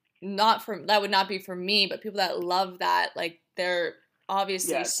not for, that would not be for me, but people that love that, like they're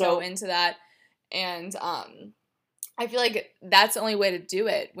obviously so into that. And I feel like that's the only way to do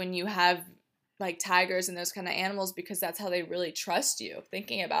it when you have like tigers and those kind of animals, because that's how they really trust you.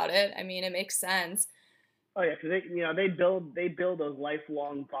 Thinking about it, it makes sense. Oh yeah, because they build those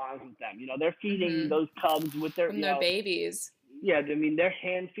lifelong bonds with them. They're feeding those cubs with their babies. Yeah, they're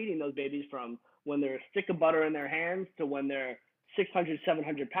hand feeding those babies from when they're a stick of butter in their hands to when they're 600,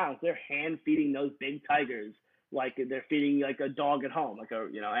 700 pounds. They're hand feeding those big tigers like they're feeding like a dog at home, like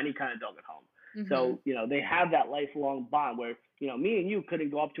any kind of dog at home. So they have that lifelong bond where me and you couldn't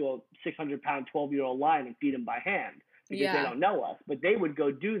go up to a 600-pound 12-year-old lion and feed them by hand because they don't know us, but they would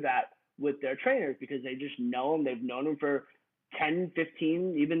go do that with their trainers because they just know them. They've known them for 10,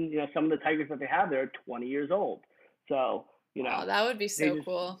 15, even some of the tigers that they have, they're 20 years old. So wow, that would be so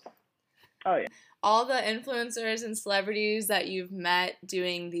cool. Oh yeah. All the influencers and celebrities that you've met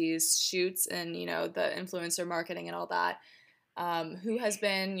doing these shoots and, the influencer marketing and all that, who has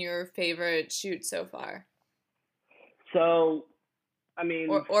been your favorite shoot so far? So, I mean,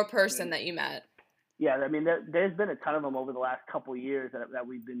 Or person that you met? yeah, I mean, there's been a ton of them over the last couple of years that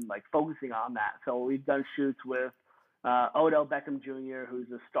we've been like focusing on that. So we've done shoots with Odell Beckham Jr., who's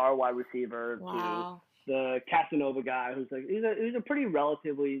a star wide receiver, Wow. to the Casanova guy, who's like he's a pretty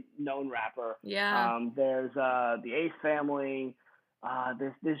relatively known rapper. Yeah. There's the Ace family.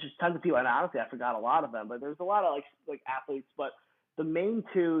 There's just tons of people, and honestly, I forgot a lot of them. But there's a lot of like athletes. But the main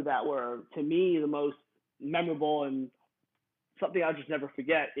two that were to me the most memorable and something I'll just never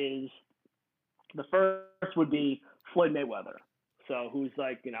forget is the first would be Floyd Mayweather. So who's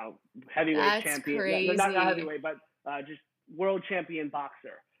like, heavyweight That's champion. crazy. Not heavyweight, but just world champion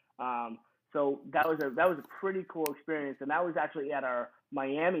boxer. So that was a pretty cool experience, and that was actually at our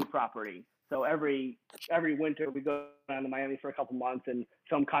Miami property. So every winter we go down to Miami for a couple months and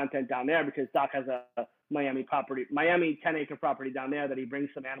film content down there because Doc has a Miami 10-acre property down there that he brings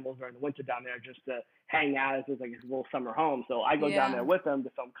some animals during the winter down there just to hang out as his little summer home. So I go down there with him to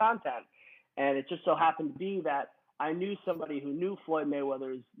film content. And it just so happened to be that I knew somebody who knew Floyd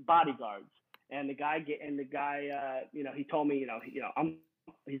Mayweather's bodyguards, and the guy, he told me,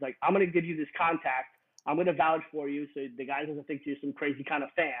 he's like, I'm gonna give you this contact. I'm gonna vouch for you, so the guy doesn't think you're some crazy kind of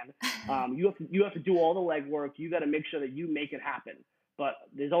fan. You have to do all the legwork. You got to make sure that you make it happen. But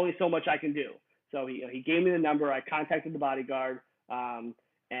there's only so much I can do. So he gave me the number. I contacted the bodyguard, and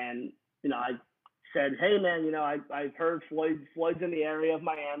I said, hey man, I've heard Floyd's in the area of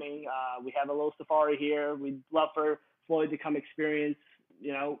Miami. We have a little safari here. We'd love for Floyd to come experience,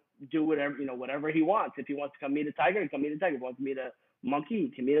 do whatever he wants. If he wants to come meet a tiger, he come meet a tiger. If he wants to meet a monkey, he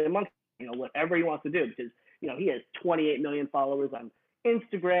can meet a monkey. Whatever he wants to do, because he has 28 million followers on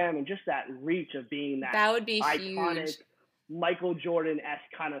Instagram, and just that reach of being that would be iconic huge. Michael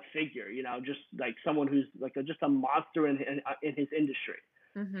Jordan-esque kind of figure, just like someone who's like just a monster in his industry.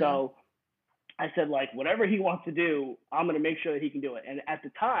 Mm-hmm. So I said, whatever he wants to do, I'm going to make sure that he can do it. And at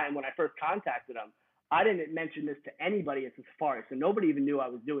the time, when I first contacted him, I didn't mention this to anybody at the safari, so nobody even knew I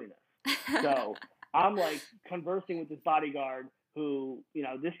was doing this. So I'm conversing with this bodyguard who,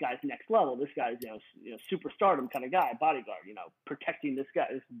 this guy's next level. This guy's, superstardom kind of guy, bodyguard, protecting this guy,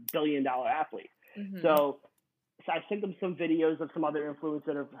 this billion-dollar athlete. Mm-hmm. So I sent him some videos of some other influencers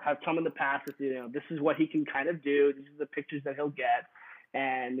that have come in the past. This is what he can kind of do. These are the pictures that he'll get.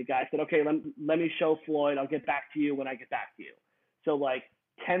 And the guy said, okay, let me show Floyd. I'll get back to you when I get back to you. So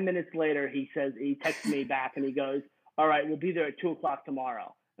 10 minutes later, he texts me back and he goes, all right, we'll be there at 2:00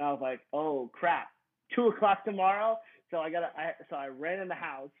 tomorrow. And I was like, oh crap, 2:00 tomorrow? So I ran in the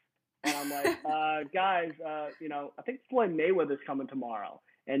house and I'm like, guys, I think Floyd Mayweather's coming tomorrow.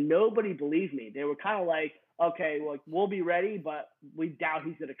 And nobody believed me. They were kind of like, okay, well, we'll be ready, but we doubt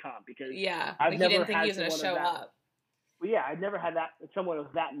he's going to come because I've never didn't think he was going to show up. Well, yeah, I've never had someone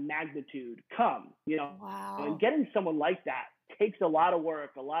of that magnitude come, Wow. And getting someone like that takes a lot of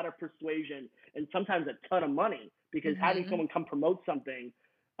work, a lot of persuasion, and sometimes a ton of money because Mm-hmm. having someone come promote something,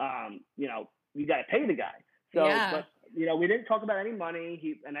 you got to pay the guy. So, but we didn't talk about any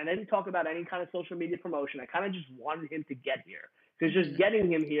money. And I didn't talk about any kind of social media promotion. I kind of just wanted him to get here because just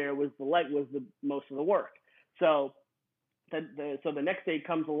getting him here was the most of the work. So, the next day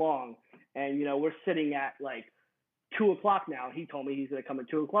comes along, and we're sitting at 2:00 now. He told me he's going to come at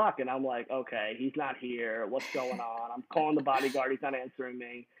 2:00, and I'm like, okay, he's not here. What's going on? I'm calling the bodyguard. He's not answering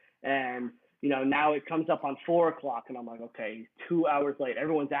me. And, now it comes up on 4:00, and I'm like, okay, he's 2 hours late.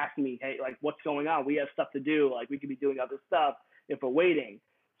 Everyone's asking me, hey, what's going on? We have stuff to do. We could be doing other stuff if we're waiting.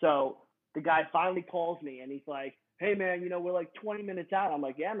 So the guy finally calls me, and he's like, hey, man, we're 20 minutes out. I'm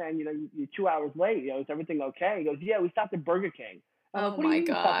like, yeah, man, you're 2 hours late. Is everything okay? He goes, yeah, we stopped at Burger King. I'm like, what do you mean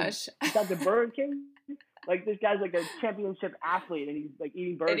gosh. You stopped at Burger King? This guy's a championship athlete, and he's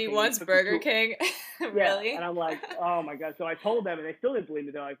eating Burger King. And he wants Burger King? Really? Yeah, and I'm like, oh my God. So I told them, and they still didn't believe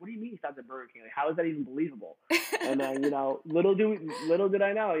me. They're like, what do you mean he stopped at Burger King? How is that even believable? And then, little did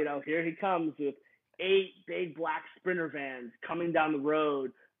I know, here he comes with 8 big black Sprinter vans coming down the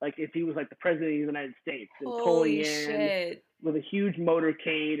road, if he was the president of the United States, and pulling in with a huge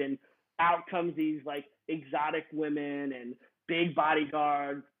motorcade, and out comes these exotic women and big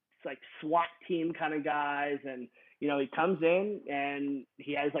bodyguards, SWAT team kind of guys. And, he comes in and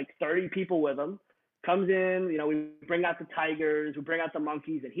he has 30 people with him, comes in, we bring out the tigers, we bring out the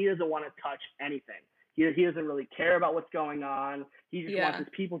monkeys, and he doesn't want to touch anything. He doesn't really care about what's going on. He just wants his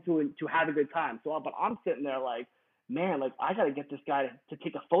people to have a good time. So, but I'm sitting there man, like I got to get this guy to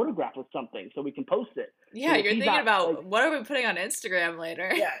take a photograph of something so we can post it. Yeah, you're thinking about like, what are we putting on Instagram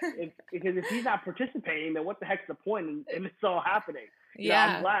later? Yeah, because if he's not participating, then what the heck's the point if it's all happening?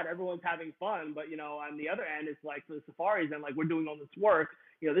 Yeah. I'm glad everyone's having fun, but on the other end, it's like for the safaris and like we're doing all this work.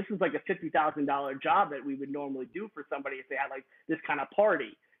 This is like a $50,000 job that we would normally do for somebody if they had like this kind of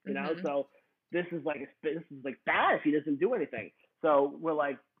party. So this is like bad if he doesn't do anything. So we're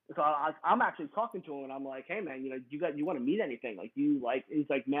like, I'm actually talking to him and I'm like, hey man, you want to meet anything? Like he's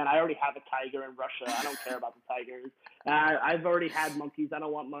like, man, I already have a tiger in Russia. I don't care about the tigers. I've already had monkeys. I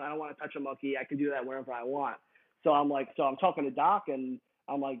don't want to touch a monkey. I can do that wherever I want. So I'm talking to Doc and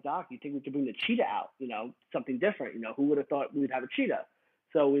I'm like, Doc, you think we could bring the cheetah out? Something different. Who would have thought we'd have a cheetah?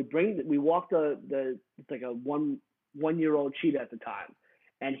 So we walked it's like a 1-year-old cheetah at the time.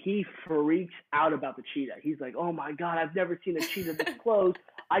 And he freaks out about the cheetah. He's like, oh my God, I've never seen a cheetah this close.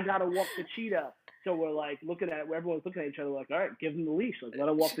 I got to walk the cheetah. So we're like everyone's looking at each other like, all right, give him the leash. Like, let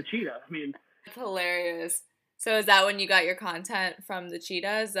him walk the cheetah. I mean, that's hilarious. So is that when you got your content from the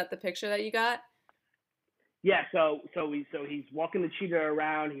cheetah? Is that the picture that you got? Yeah. So he's walking the cheetah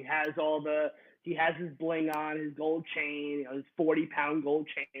around. He has his bling on, his gold chain, his 40-pound gold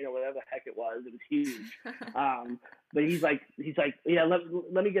chain or whatever the heck it was. It was huge. But he's like, yeah,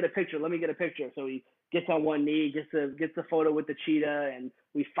 let me get a picture. Let me get a picture. So he gets on one knee, gets a photo with the cheetah, and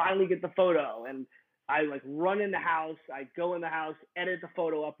we finally get the photo. And I like run in the house. I go in the house, edit the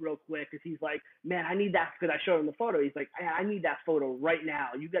photo up real quick because he's like, man, I need that because I showed him the photo. He's like, I need that photo right now.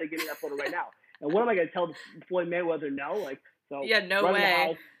 You got to give me that photo right now. And what am I going to tell Floyd Mayweather no? Like, so yeah, no way.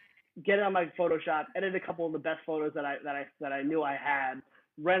 House, get it on my Photoshop, edit a couple of the best photos that I knew I had,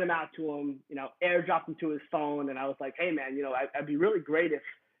 ran them out to him, airdropped them to his phone, and I was like, hey man, I'd be really great if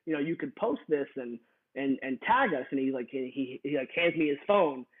you could post this and tag us. And he like hands me his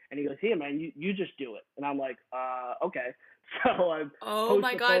phone and he goes, here man, you just do it. And I'm like, okay. So I oh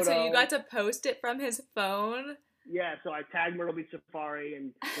my God, so you got to post it from his phone? Yeah, so I tagged Myrtle Beach Safari,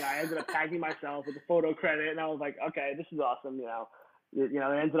 and I ended up tagging myself with the photo credit, and I was like, okay, this is awesome. It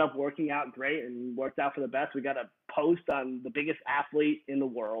ended up working out great and worked out for the best. We got a post on the biggest athlete in the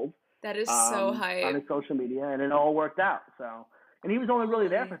world. That is so hype. On his social media, and it all worked out. So, and he was only really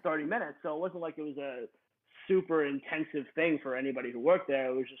there for 30 minutes, so it wasn't like it was a super intensive thing for anybody who worked there.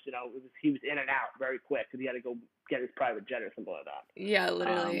 It was just, he was in and out very quick because he had to go get his private jet or something like that. Yeah,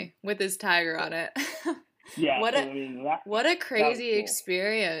 literally, with his tiger on it. Yeah. What a crazy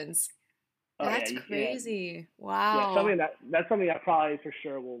experience. Oh, that's crazy. Yeah. Wow. Yeah, that's something I probably for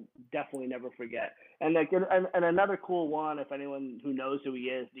sure will definitely never forget. And and another cool one, if anyone who knows who he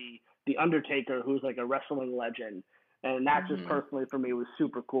is, the Undertaker, who's like a wrestling legend. And that just personally for me was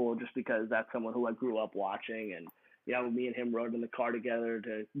super cool just because that's someone who I grew up watching. And, me and him rode in the car together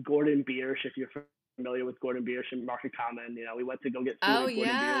to Gordon Biersch, if you're familiar with Gordon Biersch and Market Common. We went to go get food with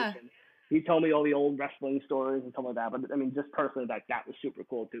Gordon Biersch. And he told me all the old wrestling stories and stuff like that. But, I mean, just personally, that was super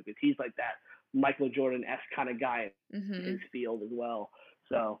cool, too, because he's like that Michael Jordan-esque kind of guy in his field as well.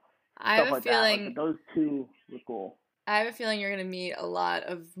 So I have a feeling those two were cool. I have a feeling you're going to meet a lot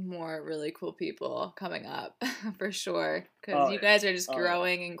of more really cool people coming up for sure. Because you guys are just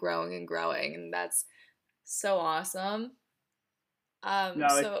growing and growing and growing. And that's so awesome.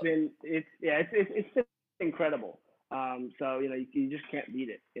 It's been incredible. So, you just can't beat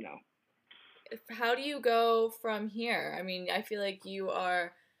it, How do you go from here? I mean, I feel like you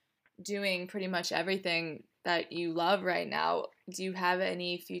are doing pretty much everything that you love right now. Do you have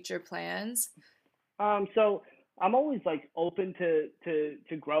any future plans? So I'm always like open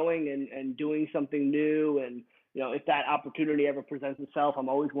to growing and doing something new. And, if that opportunity ever presents itself, I'm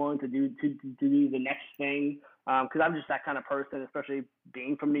always willing to do the next thing. Cause I'm just that kind of person, especially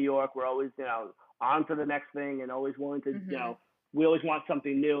being from New York. We're always, on to the next thing and always willing to, we always want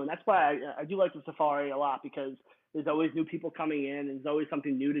something new. And that's why I do like the safari a lot, because there's always new people coming in and there's always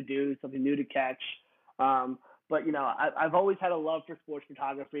something new to do, something new to catch. But, I've always had a love for sports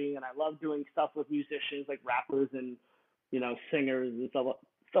photography, and I love doing stuff with musicians like rappers and, singers and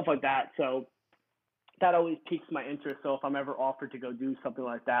stuff like that. So that always piques my interest. So if I'm ever offered to go do something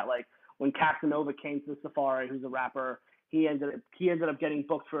like that, like when Casanova came to the safari, who's a rapper, he ended up getting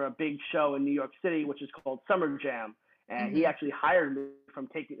booked for a big show in New York City, which is called Summer Jam. And he actually hired me from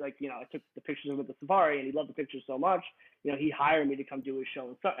taking, I took the pictures of him at the safari, and he loved the pictures so much, he hired me to come do his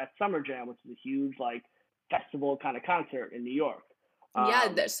show at Summer Jam, which is a huge, festival kind of concert in New York. Yeah,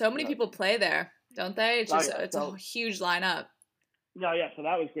 there's so many people play there, don't they? It's just it's a huge lineup. No, yeah, so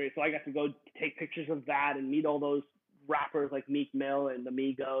that was great. So I got to go take pictures of that and meet all those rappers like Meek Mill and the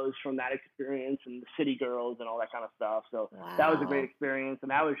Migos from that experience, and the City Girls and all that kind of stuff. So that was a great experience,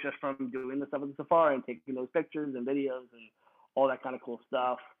 and that was just from doing the stuff at the safari and taking those pictures and videos and all that kind of cool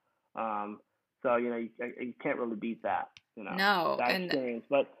stuff. So you can't really beat that. That experience.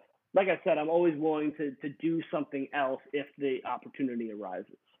 But like I said, I'm always willing to do something else if the opportunity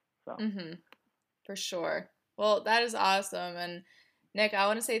arises. So for sure. Well, that is awesome. And Nick, I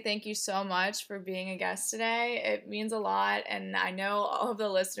want to say thank you so much for being a guest today. It means a lot, and I know all of the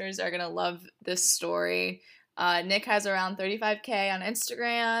listeners are going to love this story. Nick has around 35K on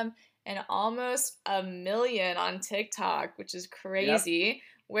Instagram and almost 1 million on TikTok, which is crazy. Yep.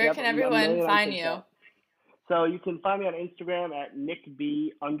 Where can everyone find you? So you can find me on Instagram at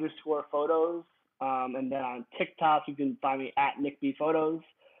nickb_photos. And then on TikTok, you can find me at nickbphotos.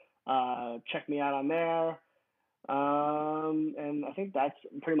 Check me out on there. And I think that's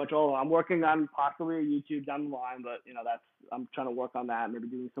pretty much all. I'm working on possibly a YouTube down the line, but I'm trying to work on that. Maybe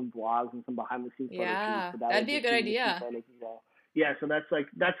doing some vlogs and some behind the scenes photo shoots. So that'd be a good idea. Yeah, so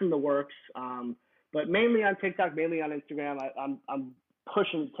that's in the works. But mainly on TikTok, mainly on Instagram. I'm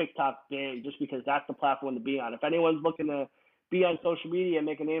pushing TikTok big just because that's the platform to be on. If anyone's looking to be on social media and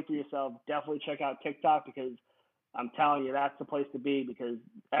make a name for yourself, definitely check out TikTok, because I'm telling you, that's the place to be, because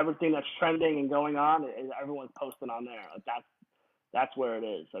everything that's trending and going on, everyone's posting on there. That's where it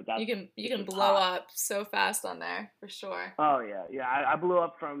is. You can blow up so fast on there, for sure. Oh yeah. I blew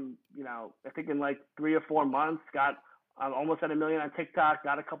up from I think in like 3 or 4 months. Got almost at 1 million on TikTok.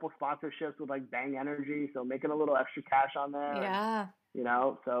 Got a couple sponsorships with like Bang Energy, so making a little extra cash on there. Yeah.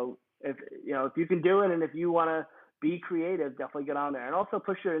 So if you can do it, and if you want to be creative, definitely get on there, and also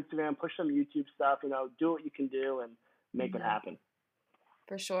push your Instagram, push some YouTube stuff. Do what you can do and make it happen.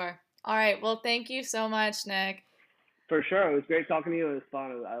 For sure. All right. Well, thank you so much, Nick. For sure. It was great talking to you. It was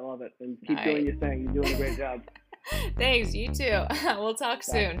fun. I love it. And keep doing your thing. You're doing a great job. Thanks. You too. We'll talk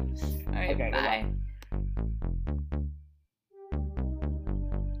soon. All right. Okay, bye. Goodbye.